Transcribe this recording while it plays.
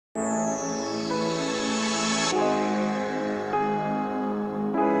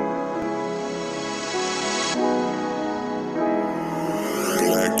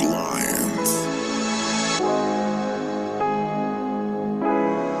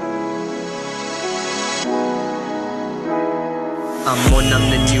I'm more numb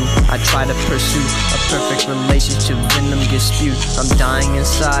than you. I try to pursue a perfect relationship, venom gets spewed. I'm dying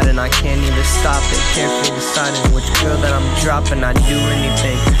inside and I can't even stop it. Carefully deciding which girl that I'm dropping. I'd do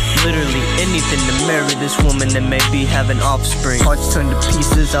anything, literally anything, to marry this woman and maybe have an offspring. Hearts turn to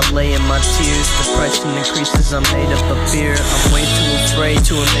pieces, I lay in my tears. Depression increases, I'm made up of fear. I'm way too afraid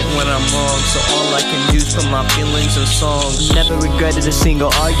to admit when I'm wrong, so all I can do is put my feelings in songs. Never regretted a single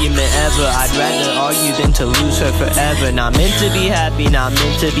argument ever. I'd rather argue than to lose her forever. Not meant to be happy, not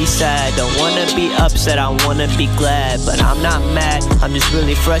meant to be sad. Don't wanna be upset, I wanna be glad. But I'm not mad, I'm just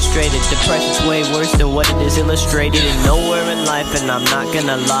really frustrated. Depression's way worse than what it is illustrated. And nowhere in life, and I'm not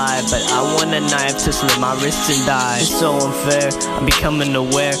gonna lie, but I want a knife to slit my wrists and die. It's so unfair, I'm becoming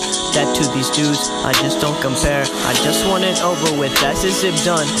aware that to these dudes, I just don't compare. I just want it over with, that's as if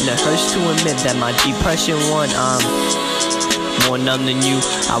done. And it hurts to admit that my depression won. More numb than you.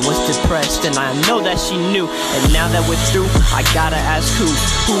 I was depressed and I know that she knew. And now that we're through, I gotta ask who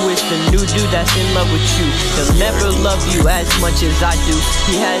is the new dude that's in love with you? He'll never love you as much as I do.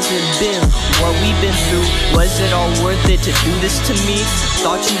 He hasn't been what we've been through. Was it all worth it to do this to me?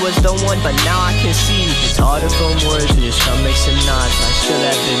 Thought you was the one, but now I can see it's hard to form words when your stomach's in knots. I should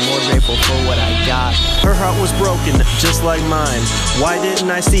have been more grateful for what I got. Her heart was broken, just like mine. Why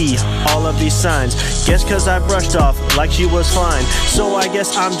didn't I see all of these signs? Guess cause I brushed off like she was fine. So I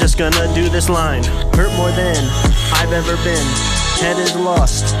guess I'm just gonna do this line. Hurt more than I've ever been. Head is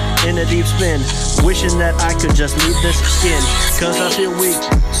lost in a deep spin, wishing that I could just leave this skin. Cause I feel weak,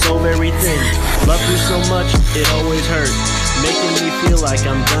 so very thin. Loved you so much, it always hurt, making me feel like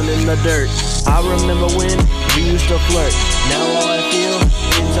I'm done in the dirt. I remember when we used to flirt. Now all I feel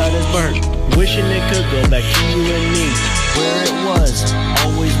inside is burnt, wishing it could go back to you and me, where it was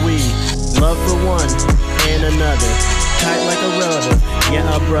always we. Love for one and another, tight like a relative, yeah,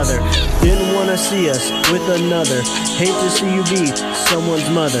 a brother. Didn't wanna see us with another. Hate to see you be someone's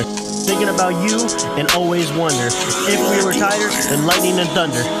mother. Thinking about you and always wonder if we were tighter than lightning and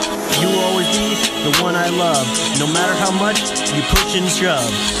thunder. You will always be the one I love, no matter how much you push and shove.